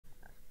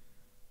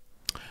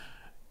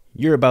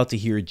You're about to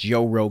hear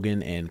Joe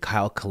Rogan and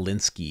Kyle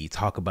Kulinski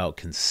talk about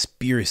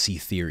conspiracy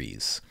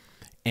theories.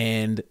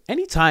 And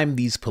anytime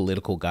these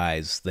political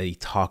guys, they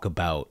talk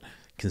about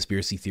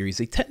conspiracy theories,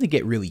 they tend to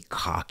get really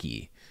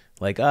cocky.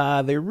 Like,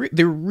 they're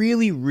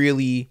really,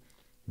 really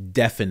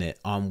definite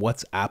on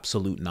what's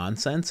absolute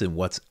nonsense and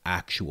what's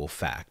actual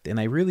fact. And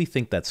I really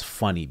think that's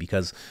funny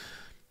because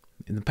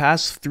in the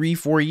past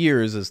 3-4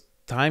 years, as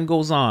time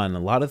goes on, a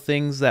lot of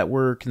things that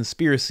were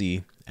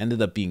conspiracy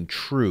ended up being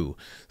true.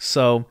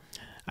 So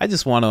I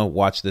just want to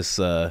watch this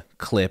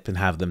clip and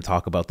have them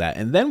talk about that.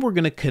 And then we're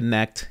going to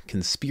connect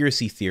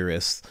conspiracy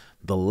theorists,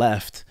 the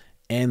left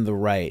and the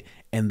right,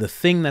 and the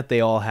thing that they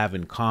all have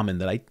in common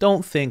that I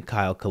don't think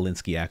Kyle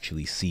Kulinski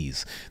actually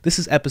sees. This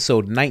is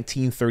episode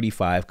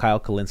 1935, Kyle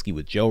Kulinski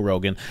with Joe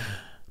Rogan,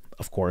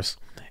 of course.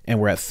 And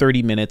we're at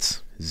 30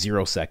 minutes,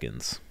 0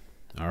 seconds.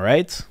 All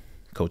right.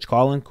 Coach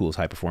Colin, coolest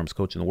high performance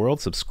coach in the world.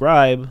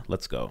 Subscribe.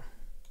 Let's go.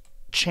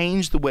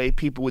 Change the way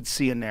people would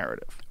see a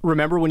narrative.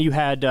 Remember when you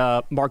had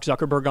Mark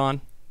Zuckerberg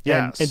on?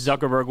 Yes. And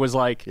Zuckerberg was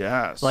like,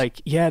 yes,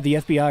 yeah, the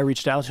FBI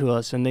reached out to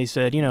us and they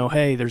said, you know,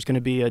 hey, there's going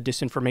to be a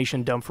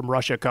disinformation dump from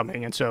Russia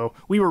coming. And so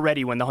we were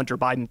ready when the Hunter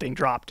Biden thing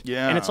dropped.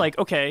 Yeah. And it's like,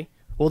 okay,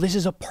 well, this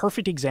is a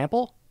perfect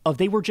example of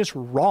they were just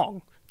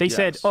wrong. They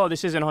said, oh,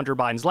 this isn't Hunter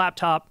Biden's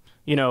laptop.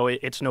 You know,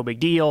 it's no big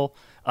deal.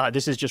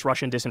 This is just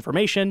Russian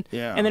disinformation.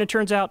 Yeah. And then it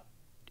turns out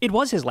it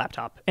was his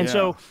laptop. And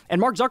so,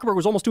 and Mark Zuckerberg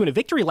was almost doing a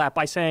victory lap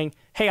by saying,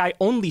 hey, I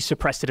only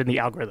suppressed it in the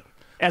algorithm,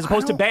 as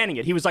opposed to banning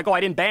it. He was like, oh, I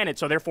didn't ban it,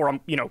 so therefore I'm,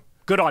 you know,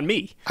 good on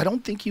me. I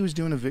don't think he was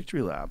doing a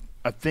victory lap.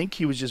 I think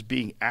he was just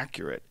being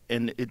accurate,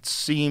 and it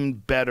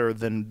seemed better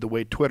than the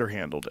way Twitter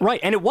handled it. Right,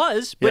 and it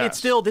was, but it's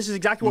still, this is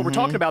exactly what we're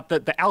talking about,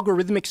 the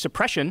algorithmic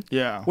suppression,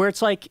 where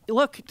it's like,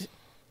 look,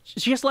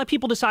 just let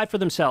people decide for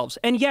themselves.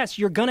 And yes,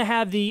 you're going to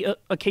have the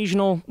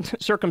occasional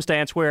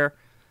circumstance where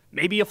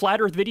maybe a flat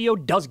Earth video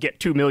does get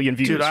 2 million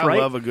views, Dude, I right?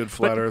 love a good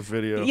flat Earth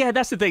video. Yeah,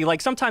 that's the thing.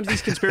 Like, sometimes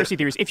these conspiracy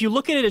theories, if you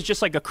look at it as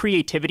just like a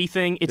creativity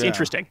thing, it's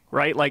interesting,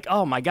 right? Like,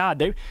 oh my God,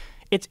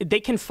 they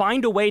can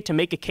find a way to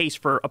make a case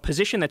for a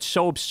position that's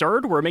so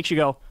absurd where it makes you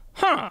go,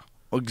 huh.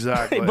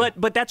 Exactly.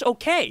 but that's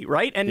okay,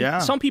 right?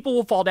 And some people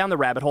will fall down the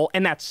rabbit hole,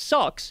 and that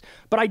sucks.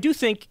 But I do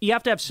think you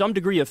have to have some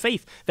degree of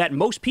faith that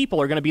most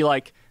people are going to be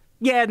like,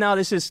 yeah, no,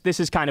 this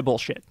is kind of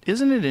bullshit.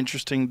 Isn't it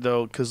interesting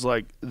though? Because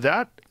like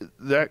that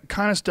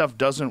kind of stuff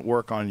doesn't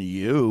work on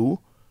you,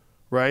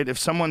 right? If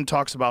someone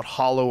talks about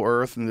hollow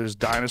Earth and there's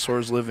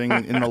dinosaurs living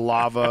in the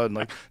lava, and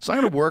like it's not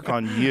going to work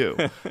on you.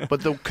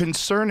 But the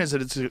concern is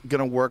that it's going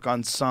to work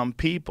on some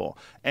people,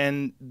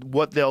 and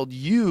what they'll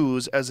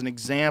use as an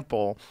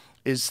example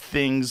is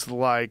things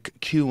like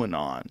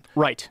QAnon,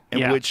 right?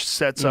 And which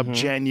sets up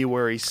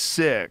January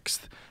 6th.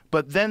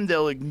 But then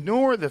they'll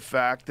ignore the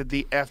fact that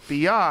the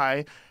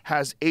FBI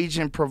has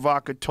agent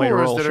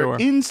provocateurs that are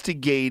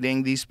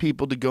instigating these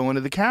people to go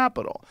into the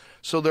Capitol.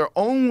 So they're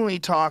only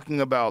talking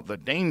about the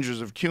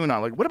dangers of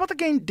QAnon. Like, what about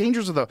the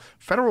dangers of the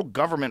federal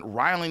government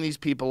riling these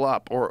people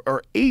up,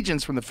 or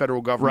agents from the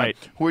federal government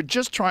who are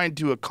just trying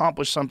to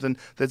accomplish something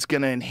that's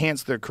going to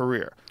enhance their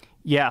career?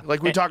 Yeah.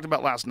 Like we talked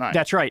about last night.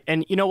 That's right.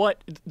 And you know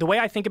what? The way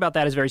I think about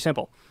that is very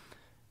simple.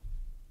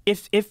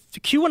 If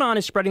QAnon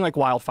is spreading like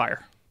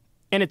wildfire,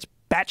 and it's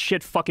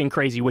batshit fucking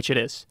crazy, which it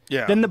is,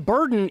 then the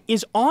burden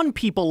is on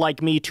people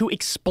like me to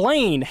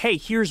explain, hey,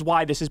 here's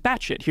why this is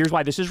batshit. Here's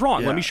why this is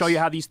wrong. Let me show you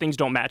how these things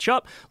don't match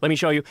up. Let me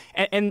show you.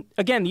 And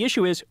again, the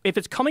issue is if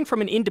it's coming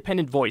from an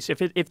independent voice, if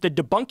the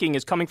debunking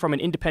is coming from an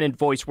independent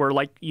voice where,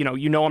 like, you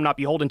know I'm not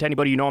beholden to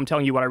anybody, I'm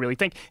telling you what I really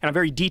think, and I'm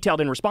very detailed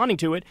in responding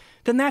to it,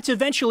 then that's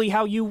eventually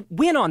how you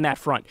win on that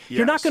front.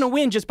 You're not going to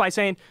win just by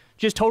saying,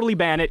 just totally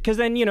ban it, because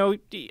then, you know,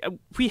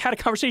 we had a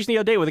conversation the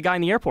other day with a guy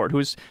in the airport who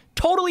was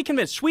totally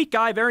convinced, sweet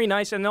guy, very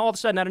nice, and then all of a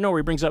sudden, out of nowhere,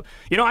 he brings up,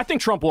 you know, I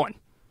think Trump won.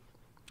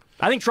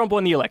 I think Trump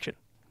won the election.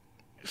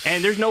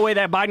 And there's no way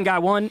that Biden guy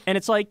won. And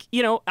it's like,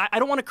 you know, I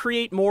don't want to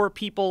create more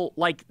people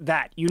like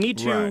that. You need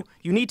to,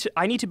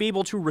 I need to be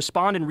able to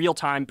respond in real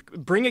time,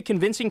 bring a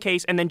convincing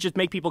case, and then just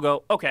make people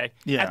go, okay,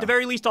 at the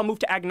very least, I'll move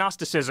to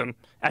agnosticism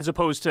as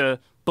opposed to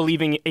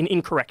believing an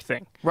incorrect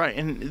thing. Right.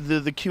 And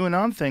the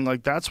QAnon thing,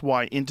 like, that's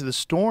why Into the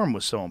Storm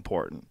was so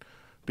important.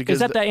 Because is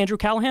that the Andrew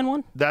Callahan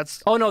one?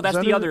 That's no, that's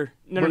the other.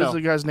 No, What is the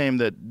guy's name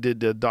that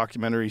did the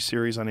documentary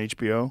series on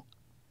HBO?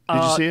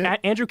 Did you see it?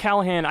 Andrew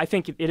Callahan, I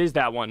think it is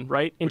that one,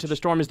 right? Into the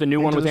Storm is the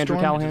new one with Andrew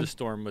Callahan? Into the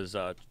Storm was,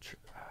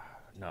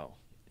 no,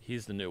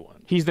 he's the new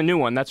one. He's the new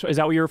one. Is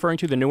that what you're referring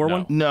to, the newer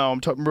one? No,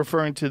 I'm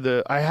referring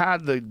to I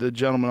had the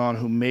gentleman on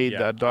who made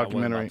that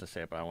documentary. I was about to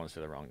say it, but I want to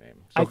say the wrong name.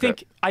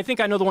 So, I think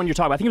I know the one you're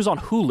talking about. I think it was on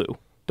Hulu,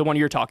 the one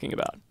you're talking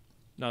about.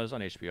 No, it was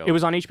on HBO. It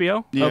was on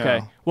HBO? Yeah.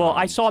 Okay. Well,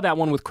 I saw that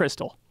one with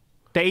Crystal.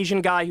 The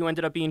Asian guy who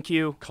ended up being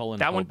Q. Colin.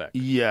 That one?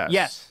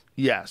 Yes.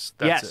 That's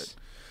it.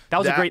 That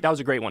was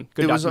a great one.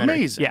 Good It was documentary.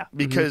 amazing. Yeah.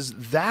 Because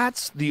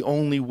that's the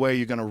only way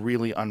you're going to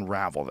really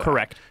unravel that.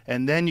 Correct.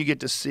 And then you get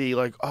to see,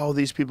 like, oh,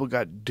 these people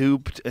got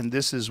duped, and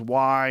this is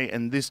why,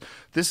 and this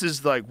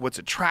is like what's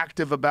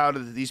attractive about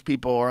it, that these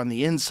people are on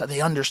the inside, they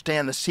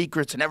understand the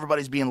secrets, and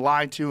everybody's being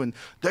lied to, and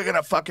they're going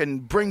to fucking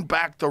bring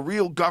back the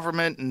real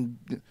government,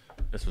 and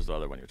This was the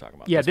other one you're talking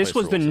about. Yeah, this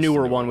was the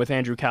newer one with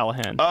Andrew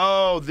Callahan.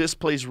 Oh, This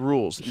Place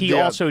Rules. He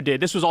also did.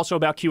 This was also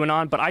about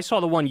QAnon, but I saw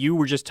the one you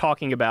were just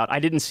talking about. I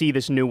didn't see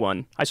this new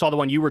one. I saw the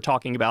one you were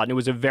talking about, and it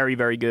was a very,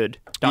 very good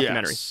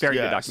documentary. Very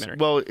good documentary.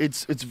 Well,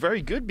 it's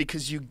very good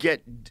because you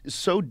get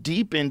so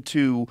deep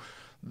into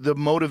the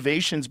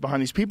motivations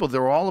behind these people.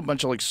 They're all a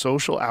bunch of like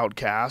social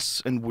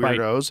outcasts and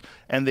weirdos,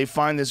 and they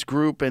find this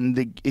group, and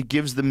it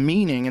gives them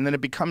meaning, and then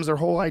it becomes their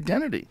whole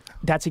identity.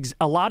 That's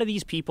a lot of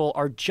these people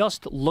are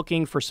just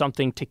looking for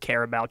something to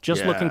care about,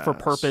 just looking for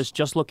purpose,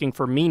 just looking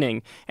for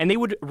meaning, and they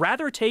would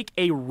rather take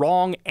a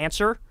wrong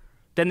answer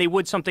than they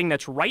would something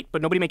that's right,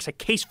 but nobody makes a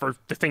case for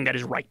the thing that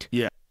is right.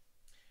 Yeah.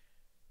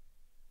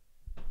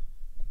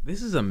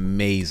 This is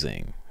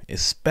amazing,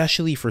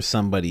 especially for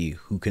somebody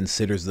who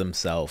considers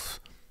themselves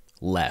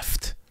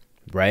left,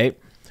 right?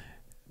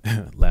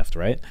 Left,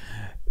 right?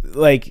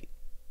 Like,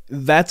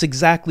 that's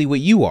exactly what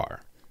you are.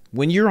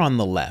 When you're on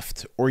the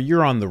left or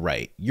you're on the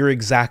right, you're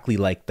exactly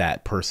like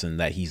that person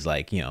that he's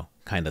like, you know,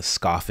 kind of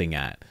scoffing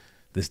at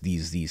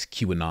these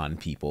QAnon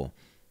people.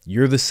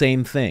 You're the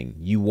same thing.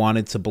 You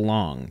wanted to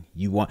belong.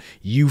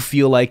 You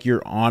feel like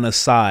you're on a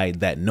side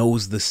that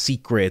knows the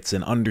secrets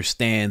and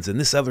understands, and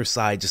this other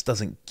side just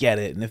doesn't get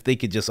it. And if they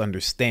could just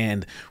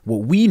understand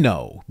what we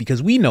know,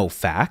 because we know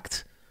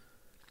fact.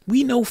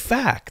 We know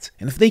fact.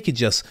 And if they could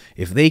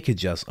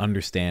just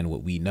understand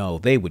what we know,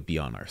 they would be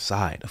on our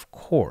side. Of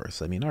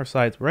course. I mean, our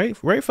side's right,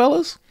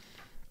 fellas?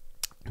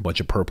 A bunch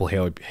of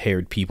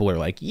purple-haired people are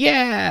like,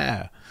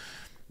 yeah.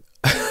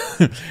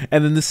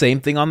 And then the same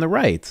thing on the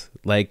right.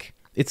 Like,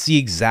 it's the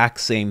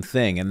exact same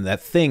thing. And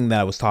that thing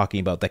that I was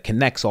talking about that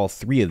connects all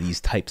three of these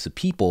types of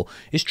people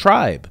is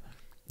tribe.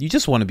 You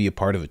just want to be a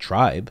part of a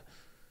tribe,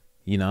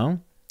 you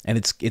know? And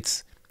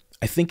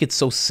I think it's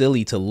so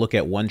silly to look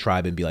at one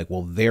tribe and be like,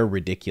 well, they're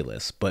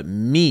ridiculous. But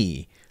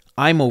me,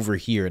 I'm over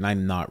here and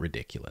I'm not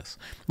ridiculous.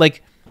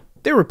 Like,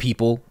 there were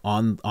people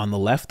on the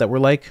left that were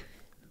like,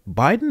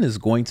 Biden is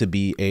going to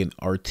be an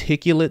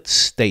articulate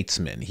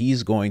statesman.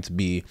 He's going to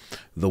be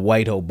the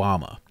white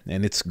Obama,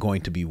 and it's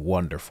going to be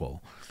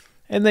wonderful.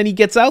 And then he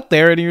gets out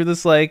there and you're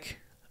just like,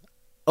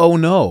 oh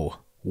no,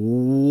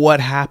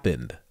 what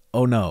happened?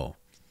 Oh no.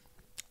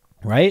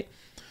 Right?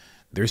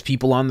 There's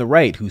people on the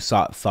right who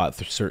thought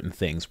certain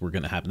things were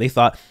going to happen.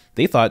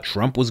 They thought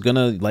Trump was going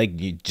to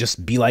like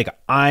just be like,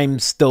 I'm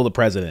still the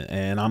president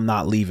and I'm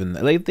not leaving.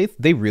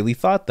 They really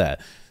thought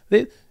that.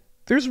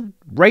 There's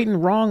right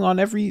and wrong on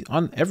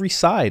every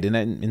side,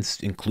 and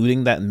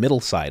including that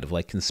middle side of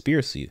like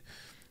conspiracy.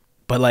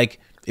 But like,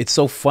 it's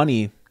so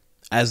funny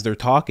as they're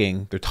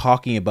talking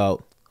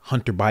about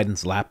Hunter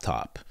Biden's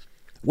laptop.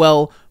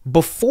 Well,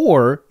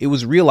 before it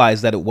was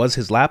realized that it was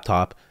his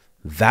laptop,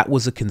 that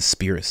was a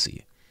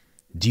conspiracy.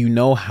 Do you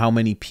know how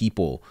many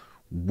people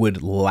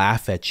would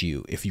laugh at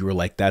you if you were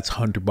like, that's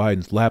Hunter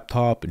Biden's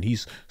laptop and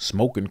he's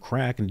smoking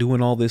crack and doing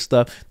all this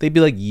stuff? They'd be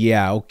like,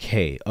 yeah,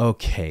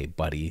 okay,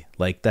 buddy.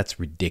 Like, that's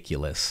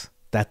ridiculous.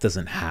 That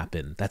doesn't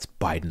happen. That's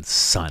Biden's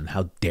son.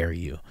 How dare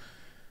you?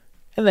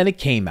 And then it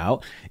came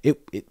out.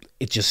 It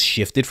just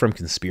shifted from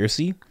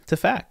conspiracy to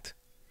fact.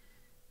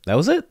 That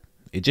was it.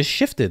 It just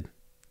shifted.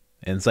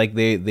 And it's like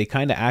they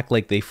kind of act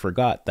like they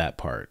forgot that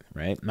part,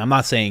 right? And I'm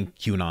not saying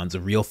QAnon's a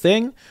real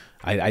thing.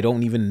 I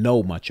don't even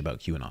know much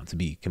about QAnon, to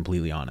be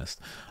completely honest.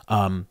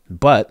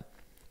 But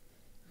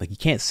like, you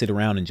can't sit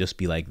around and just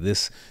be like,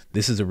 this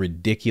is a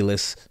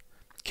ridiculous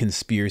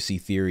conspiracy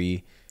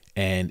theory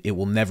and it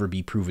will never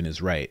be proven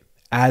as right,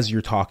 as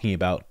you're talking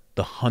about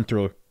the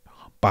Hunter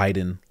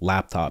Biden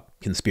laptop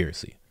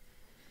conspiracy.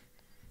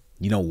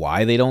 You know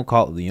why they don't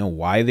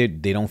why they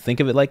don't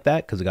think of it like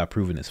that? Because it got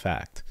proven as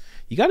fact.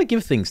 You got to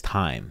give things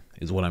time,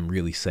 is what I'm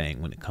really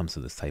saying when it comes to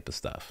this type of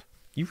stuff.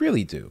 You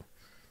really do.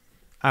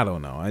 I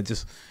don't know.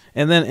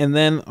 And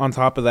then on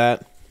top of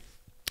that,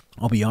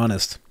 I'll be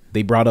honest,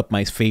 they brought up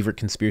my favorite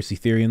conspiracy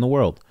theory in the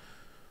world.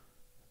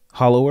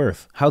 Hollow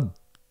Earth. How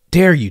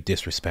dare you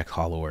disrespect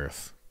Hollow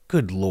Earth?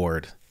 Good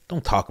Lord.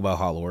 Don't talk about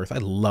Hollow Earth. I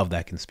love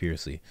that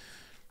conspiracy.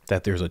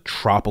 That there's a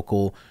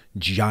tropical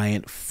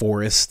giant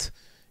forest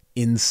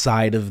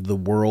inside of the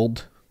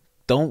world.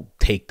 Don't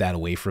take that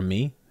away from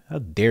me. How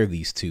dare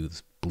these two,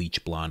 this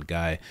bleach blonde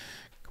guy.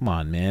 Come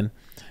on, man.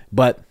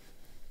 But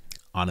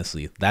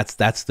honestly,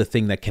 that's the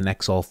thing that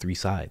connects all three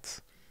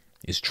sides,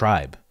 is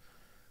tribe.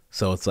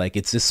 So it's like,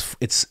 it's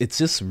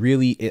just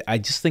really, I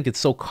just think it's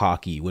so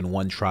cocky when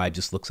one tribe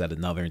just looks at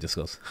another and just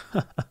goes,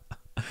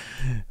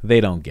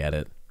 they don't get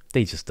it.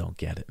 They just don't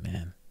get it,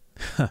 man.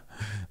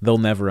 They'll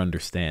never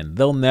understand.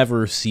 They'll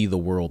never see the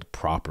world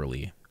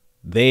properly.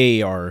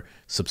 They are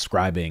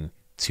subscribing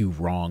to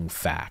wrong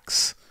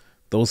facts.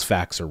 Those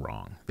facts are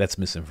wrong. That's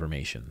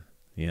misinformation,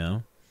 you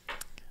know?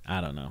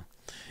 I don't know.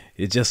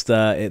 It just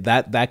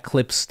that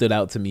clip stood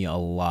out to me a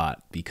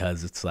lot,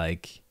 because it's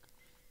like,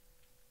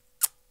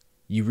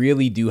 you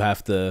really do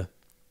have to,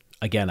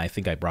 again, I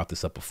think I brought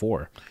this up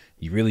before,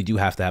 you really do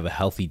have to have a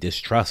healthy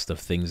distrust of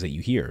things that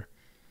you hear.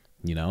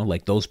 You know,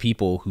 like those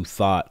people who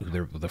thought,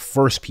 they're the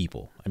first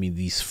people, I mean,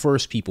 these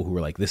first people who were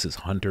like, this is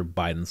Hunter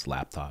Biden's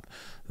laptop.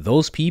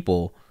 Those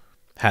people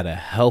had a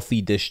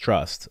healthy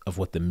distrust of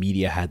what the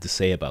media had to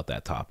say about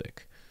that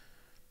topic.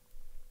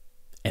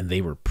 And they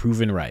were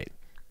proven right.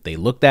 They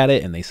looked at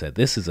it and they said,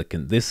 this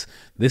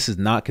is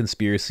not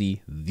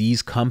conspiracy.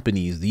 These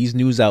companies, these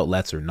news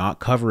outlets are not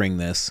covering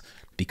this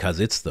because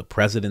it's the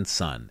president's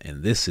son,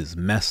 and this is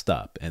messed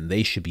up, and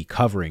they should be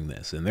covering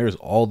this. And there's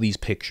all these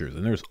pictures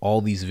and there's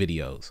all these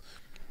videos.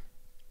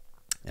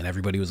 And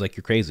everybody was like,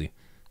 you're crazy.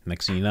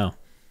 Next thing you know,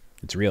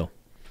 it's real.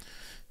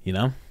 You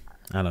know?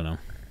 I don't know.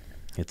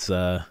 It's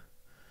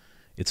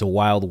a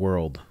wild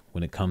world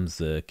when it comes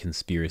to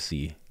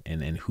conspiracy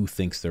and who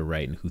thinks they're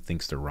right and who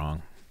thinks they're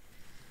wrong.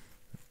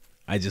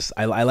 I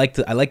like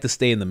to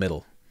stay in the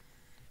middle.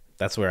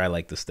 That's where I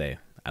like to stay.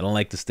 I don't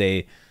like to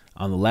stay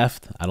on the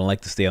left. I don't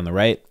like to stay on the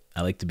right.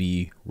 I like to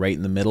be right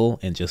in the middle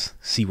and just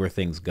see where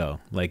things go.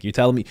 Like, you're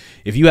telling me,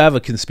 if you have a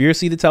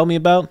conspiracy to tell me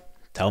about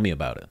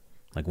it.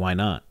 Like, why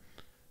not?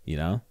 You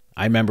know,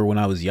 I remember when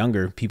I was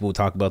younger, people would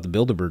talk about the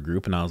Bilderberg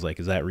Group, and I was like,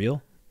 is that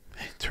real?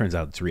 Turns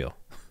out it's real.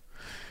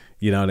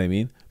 You know what I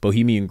mean?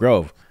 Bohemian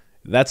Grove,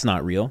 that's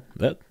not real.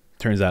 But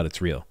turns out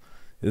it's real.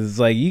 It's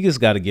like, you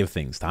just got to give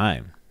things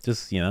time.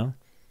 Just, you know,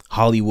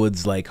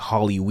 Hollywood's like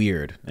Holly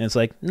weird. And it's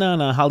like,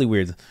 no,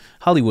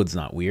 Hollywood's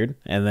not weird.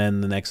 And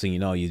then the next thing you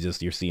know,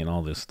 you're seeing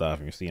all this stuff,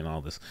 and you're seeing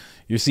all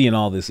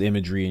this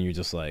imagery, and you're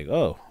just like,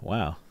 oh,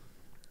 wow.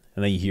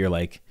 And then you hear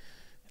like,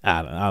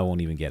 I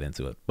won't even get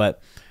into it.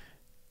 But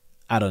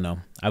I don't know.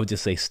 I would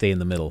just say stay in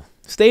the middle.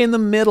 Stay in the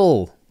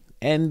middle.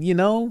 And, you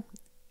know,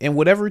 in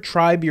whatever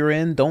tribe you're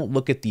in, don't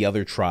look at the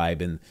other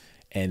tribe and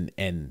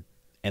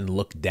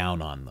look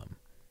down on them.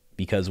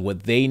 Because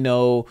what they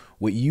know,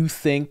 what you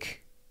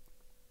think,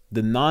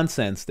 the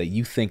nonsense that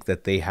you think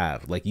that they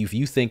have, like if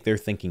you think they're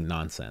thinking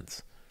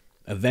nonsense,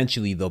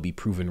 eventually they'll be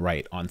proven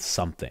right on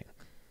something.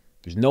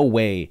 There's no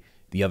way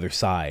the other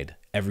side,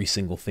 every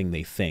single thing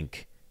they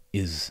think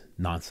is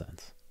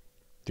nonsense.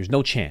 There's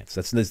no chance.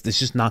 That's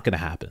just not going to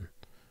happen.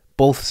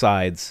 Both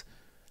sides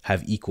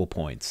have equal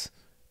points,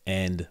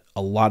 and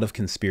a lot of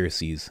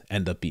conspiracies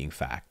end up being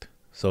fact.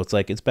 So it's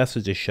like, it's best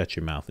to just shut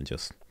your mouth and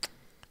just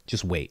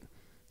wait.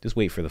 Just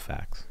wait for the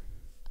facts.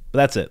 But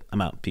that's it.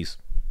 I'm out. Peace.